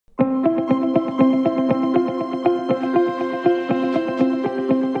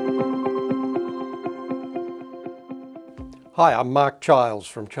Hi, I'm Marc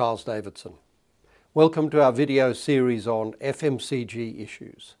from Davidson. Welcome to our video series on FMCG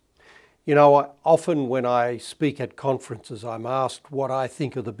issues. You know, often when I speak at conferences, I'm asked what I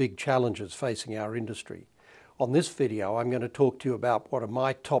think are the big challenges facing our industry. On this video, I'm going to talk to you about what are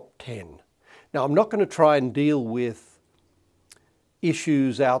my top 10. Now, I'm not going to try and deal with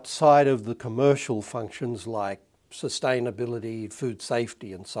issues outside of the commercial functions like sustainability, food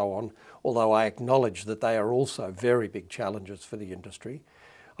safety and so on, although I acknowledge that they are also very big challenges for the industry.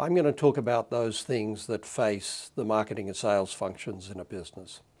 I'm going to talk about those things that face the marketing and sales functions in a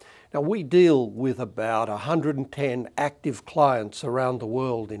business. Now, we deal with about 110 active clients around the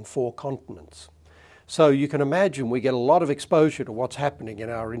world in 4 continents. So you can imagine we get a lot of exposure to what's happening in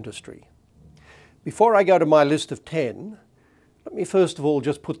our industry. Before I go to my list of 10, let me first of all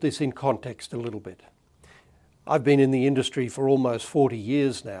just put this in context a little bit. I've been in the industry for almost 40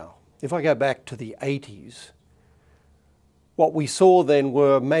 years now. If I go back to the 80s, what we saw then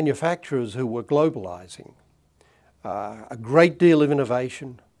were manufacturers who were globalizing. A great deal of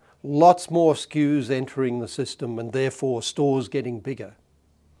innovation, lots more SKUs entering the system and therefore stores getting bigger.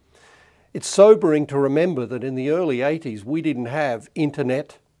 It's sobering to remember that in the early 80s we didn't have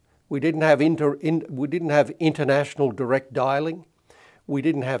internet, we didn't have international direct dialing, we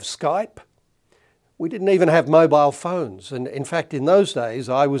didn't have Skype. We didn't even have mobile phones, and in fact in those days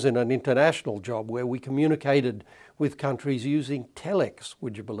I was in an international job where we communicated with countries using telex,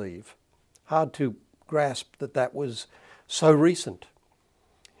 would you believe? Hard to grasp that that was so recent.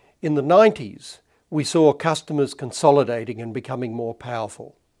 In the 90s we saw customers consolidating and becoming more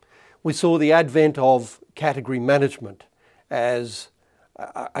powerful. We saw the advent of category management as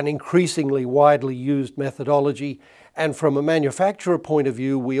an increasingly widely used methodology, and from a manufacturer point of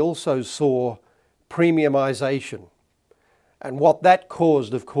view we also saw premiumization. And what that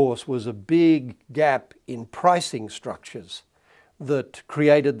caused, of course, was a big gap in pricing structures that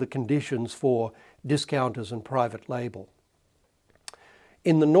created the conditions for discounters and private label.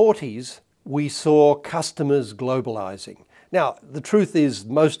 In the noughties, we saw customers globalizing. Now, the truth is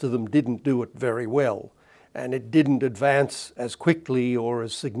most of them didn't do it very well, and it didn't advance as quickly or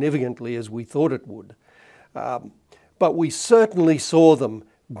as significantly as we thought it would. But we certainly saw them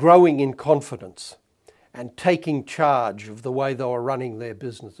growing in confidence and taking charge of the way they were running their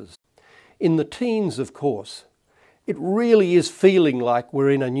businesses. In the teens, of course, it really is feeling like we're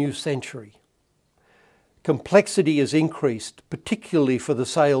in a new century. Complexity has increased, particularly for the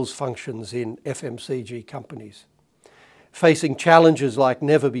sales functions in FMCG companies, facing challenges like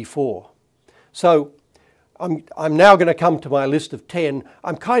never before. So I'm now going to come to my list of 10.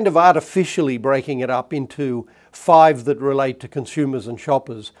 I'm kind of artificially breaking it up into 5 that relate to consumers and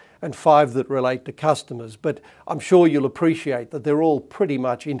shoppers and 5 that relate to customers, but I'm sure you'll appreciate that they're all pretty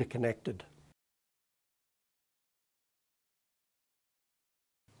much interconnected.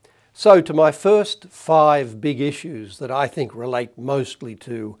 So to my first 5 big issues that I think relate mostly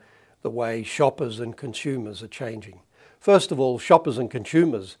to the way shoppers and consumers are changing. First of all, shoppers and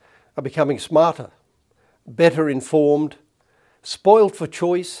consumers are becoming smarter, better informed, spoiled for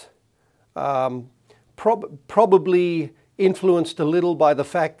choice, probably influenced a little by the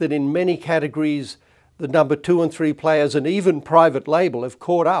fact that in many categories the number 2 and 3 players and even private label have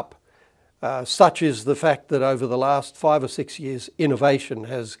caught up. Such is the fact that over the last 5 or 6 years innovation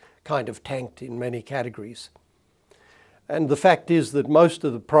has kind of tanked in many categories. And the fact is that most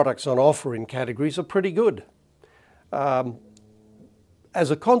of the products on offer in categories are pretty good. As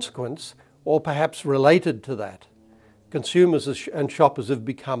a consequence, or perhaps related to that, consumers and shoppers have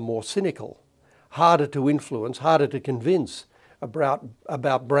become more cynical, harder to influence, harder to convince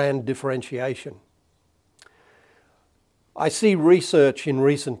about brand differentiation. I see research in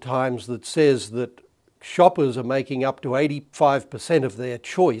recent times that says that shoppers are making up to 85% of their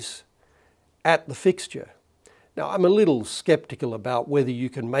choice at the fixture. Now, I'm a little skeptical about whether you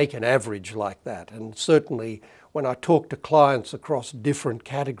can make an average like that, and certainly when I talk to clients across different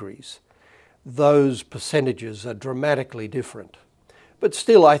categories, those percentages are dramatically different. But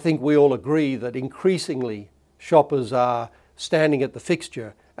still, I think we all agree that increasingly shoppers are standing at the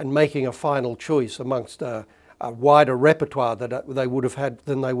fixture and making a final choice amongst a wider repertoire that they would have had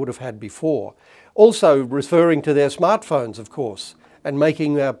than they would have had before. Also referring to their smartphones, of course, and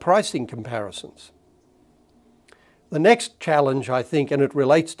making pricing comparisons. The next challenge, I think, and it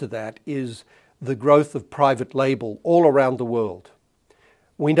relates to that, is the growth of private label all around the world.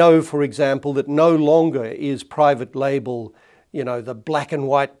 We know, for example, that no longer is private label, you know, the black and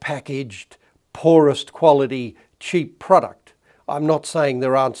white packaged, poorest quality, cheap product. I'm not saying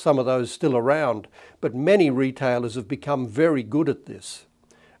there aren't some of those still around, but many retailers have become very good at this.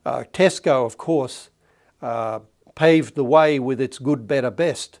 Tesco, of course, paved the way with its good, better,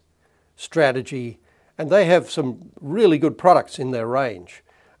 best strategy, and they have some really good products in their range.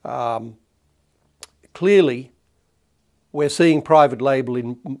 Clearly, we're seeing private label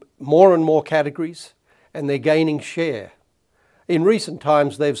in more and more categories, and they're gaining share. In recent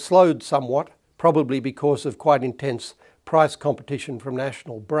times, they've slowed somewhat, probably because of quite intense price competition from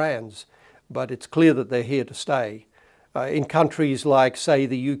national brands, but it's clear that they're here to stay. In countries like, say,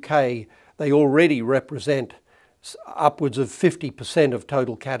 the UK, they already represent upwards of 50% of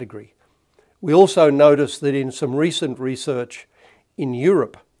total category. We also noticed that in some recent research in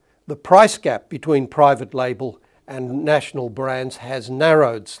Europe, the price gap between private label and national brands has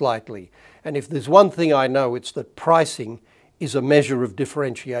narrowed slightly. And if there's one thing I know, it's that pricing is a measure of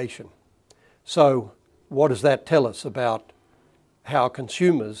differentiation. So what does that tell us about how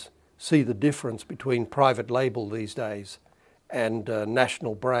consumers see the difference between private label these days and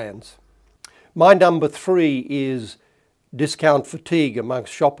national brands? My number 3 is discount fatigue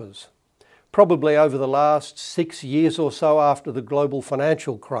amongst shoppers. Probably over the last 6 years or so after the global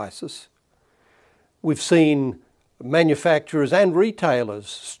financial crisis, we've seen manufacturers and retailers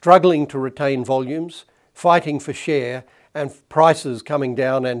struggling to retain volumes, fighting for share, and prices coming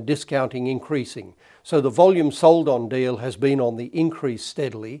down and discounting increasing. So the volume sold on deal has been on the increase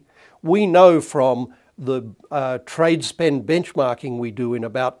steadily. We know from the trade spend benchmarking we do in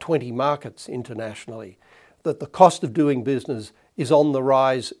about 20 markets internationally that the cost of doing business is on the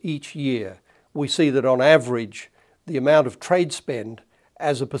rise each year. We see that on average, the amount of trade spend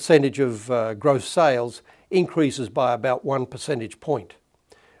as a percentage of gross sales increases by about 1 percentage point.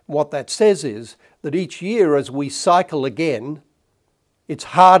 What that says is that each year as we cycle again, it's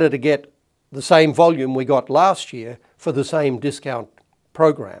harder to get the same volume we got last year for the same discount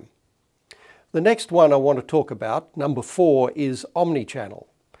program. The next one I want to talk about, number 4, is omnichannel.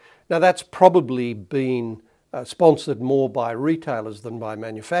 Now that's probably been sponsored more by retailers than by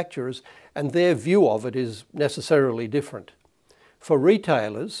manufacturers, and their view of it is necessarily different. For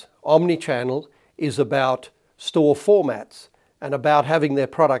retailers, omnichannel is about store formats and about having their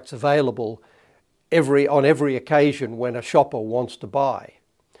products available on every occasion when a shopper wants to buy.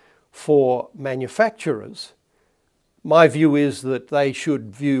 For manufacturers, my view is that they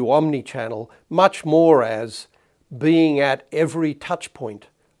should view omnichannel much more as being at every touch point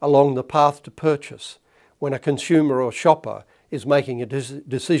along the path to purchase when a consumer or shopper is making a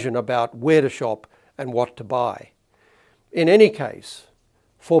decision about where to shop and what to buy. In any case,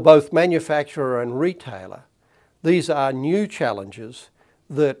 for both manufacturer and retailer, these are new challenges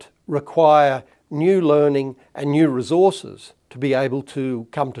that require new learning and new resources to be able to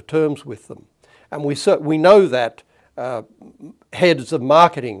come to terms with them. And we know that heads of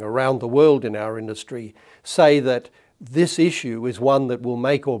marketing around the world in our industry say that this issue is one that will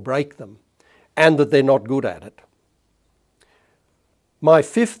make or break them and that they're not good at it. My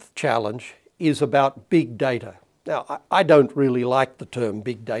 5th challenge is about big data. Now, I don't really like the term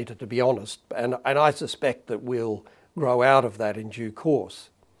big data, to be honest, and I suspect that we'll grow out of that in due course.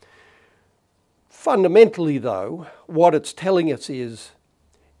 Fundamentally, though, what it's telling us is,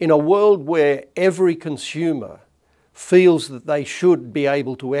 in a world where every consumer feels that they should be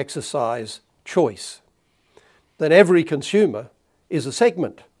able to exercise choice, then every consumer is a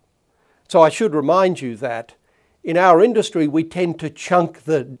segment. So I should remind you that in our industry, we tend to chunk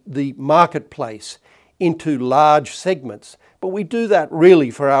the marketplace into large segments, but we do that really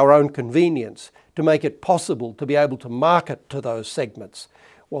for our own convenience, to make it possible to be able to market to those segments.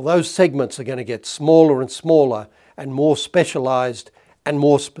 Well, those segments are going to get smaller and smaller and more specialized and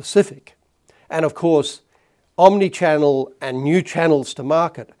more specific. And of course, omnichannel and new channels to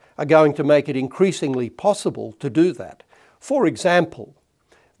market are going to make it increasingly possible to do that. For example,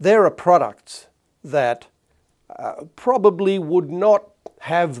 there are products that probably would not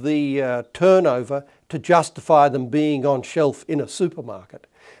have the turnover to justify them being on shelf in a supermarket.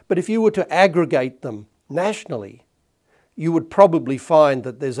 But if you were to aggregate them nationally, you would probably find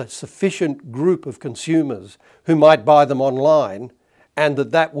that there's a sufficient group of consumers who might buy them online, and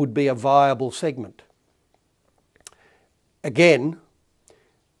that would be a viable segment. Again,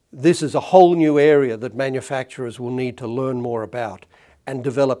 this is a whole new area that manufacturers will need to learn more about and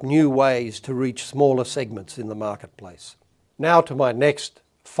develop new ways to reach smaller segments in the marketplace. Now to my next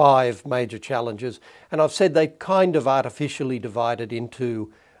 5 major challenges, and I've said they kind of artificially divided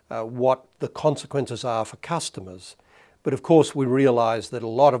into what the consequences are for customers. But of course we realise that a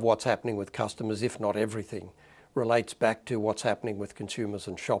lot of what's happening with customers, if not everything, relates back to what's happening with consumers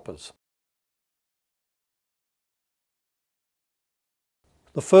and shoppers.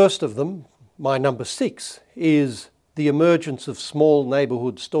 The first of them, my number 6, is the emergence of small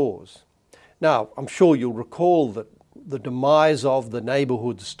neighbourhood stores. Now, I'm sure you'll recall that the demise of the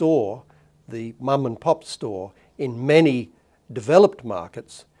neighbourhood store, the mum and pop store, in many developed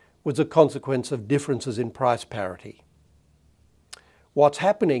markets was a consequence of differences in price parity. What's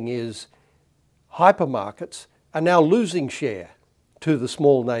happening is hypermarkets are now losing share to the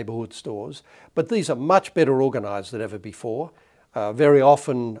small neighbourhood stores, but these are much better organised than ever before, very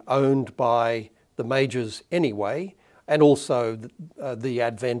often owned by the majors anyway, and also the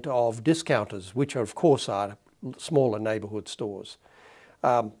advent of discounters, which of course are smaller neighbourhood stores.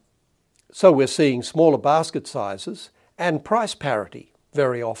 So we're seeing smaller basket sizes and price parity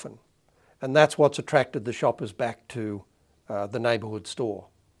very often. And that's what's attracted the shoppers back to the neighbourhood store.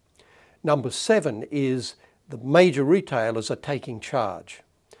 Number 7 is the major retailers are taking charge.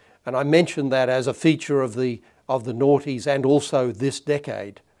 And I mentioned that as a feature of the noughties and also this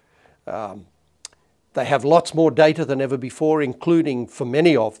decade. They have lots more data than ever before, including, for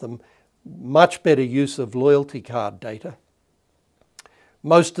many of them, much better use of loyalty card data.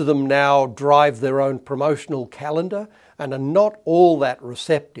 Most of them now drive their own promotional calendar and are not all that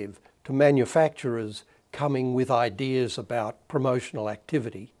receptive to manufacturers coming with ideas about promotional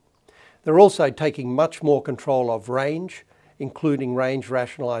activity. They're also taking much more control of range, including range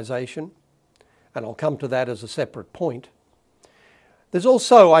rationalisation, and I'll come to that as a separate point. There's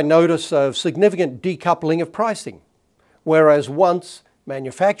also, I notice, a significant decoupling of pricing, whereas once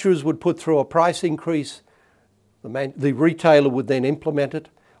manufacturers would put through a price increase, the retailer would then implement it.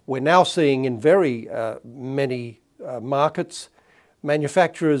 We're now seeing in very many markets,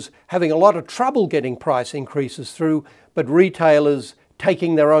 manufacturers having a lot of trouble getting price increases through, but retailers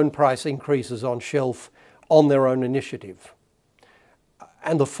taking their own price increases on shelf on their own initiative.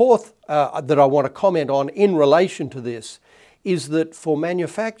 And the fourth that I want to comment on in relation to this is that for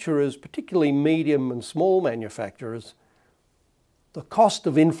manufacturers, particularly medium and small manufacturers, the cost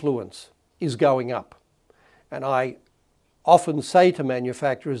of influence is going up. And I often say to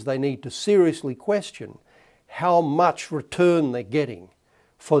manufacturers they need to seriously question how much return they're getting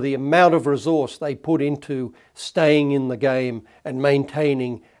for the amount of resource they put into staying in the game and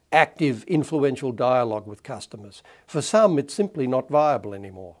maintaining active, influential dialogue with customers. For some, it's simply not viable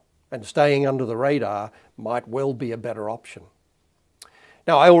anymore, and staying under the radar might well be a better option.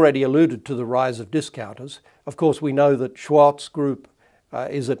 Now, I already alluded to the rise of discounters. Of course, we know that Schwartz Group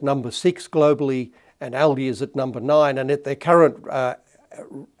is at number 6 globally, and Aldi is at number 9, and at their current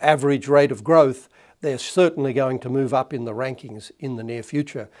average rate of growth, they're certainly going to move up in the rankings in the near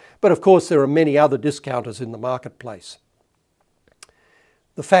future. But of course, there are many other discounters in the marketplace.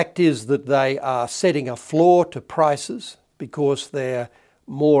 The fact is that they are setting a floor to prices because they're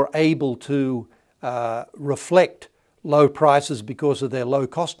more able to reflect low prices because of their low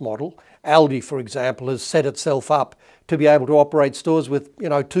cost model. Aldi, for example, has set itself up to be able to operate stores with,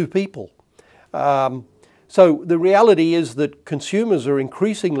 2 people. So the reality is that consumers are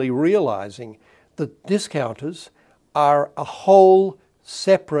increasingly realizing that discounters are a whole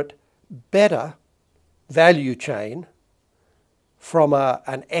separate, better value chain from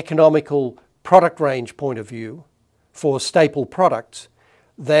an economical product range point of view for staple products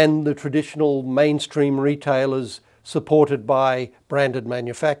than the traditional mainstream retailers supported by branded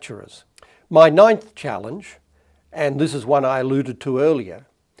manufacturers. My 9th challenge, and this is one I alluded to earlier,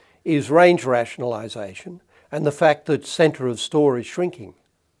 is range rationalisation and the fact that centre of store is shrinking.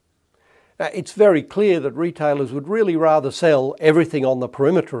 Now, it's very clear that retailers would really rather sell everything on the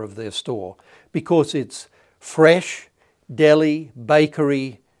perimeter of their store because it's fresh, deli,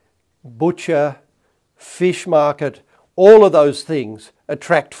 bakery, butcher, fish market, all of those things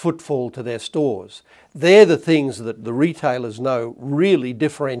attract footfall to their stores. They're the things that the retailers know really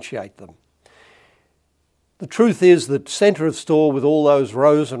differentiate them. The truth is that centre of store with all those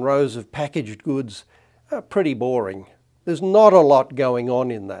rows and rows of packaged goods are pretty boring. There's not a lot going on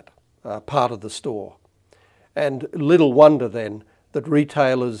in that part of the store. And little wonder then that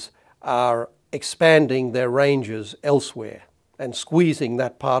retailers are expanding their ranges elsewhere and squeezing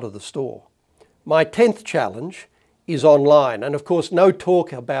that part of the store. My 10th challenge is online, and of course no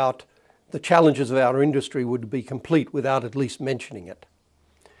talk about the challenges of our industry would be complete without at least mentioning it.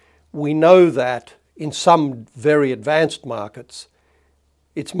 We know that in some very advanced markets,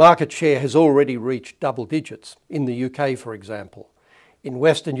 its market share has already reached double digits, in the UK for example. In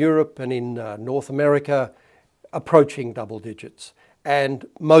Western Europe and in North America, approaching double digits. And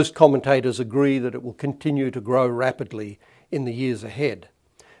most commentators agree that it will continue to grow rapidly in the years ahead.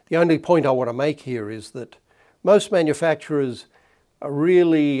 The only point I want to make here is that most manufacturers are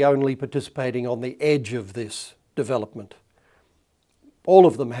really only participating on the edge of this development. All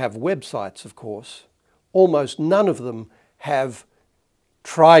of them have websites, of course. Almost none of them have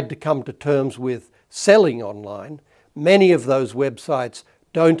tried to come to terms with selling online. Many of those websites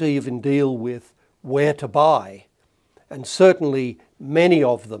don't even deal with where to buy. And certainly many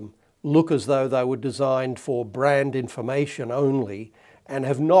of them look as though they were designed for brand information only and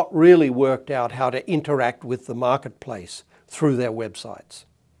have not really worked out how to interact with the marketplace through their websites.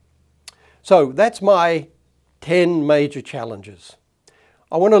 So that's my 10 major challenges.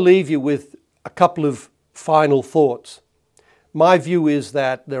 I want to leave you with a couple of final thoughts. My view is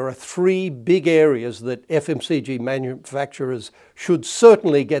that there are 3 big areas that FMCG manufacturers should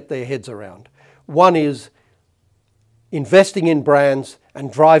certainly get their heads around. One is investing in brands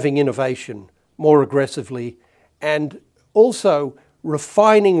and driving innovation more aggressively, and also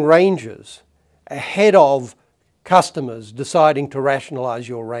refining ranges ahead of customers deciding to rationalize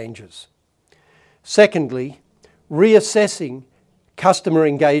your ranges. Secondly, reassessing customer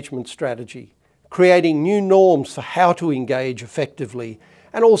engagement strategy, creating new norms for how to engage effectively,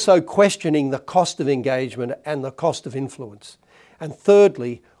 and also questioning the cost of engagement and the cost of influence. And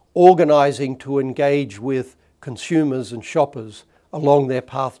thirdly, organizing to engage with consumers and shoppers along their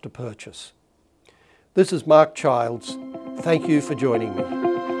path to purchase. This is Marc Childs. Thank you for joining me.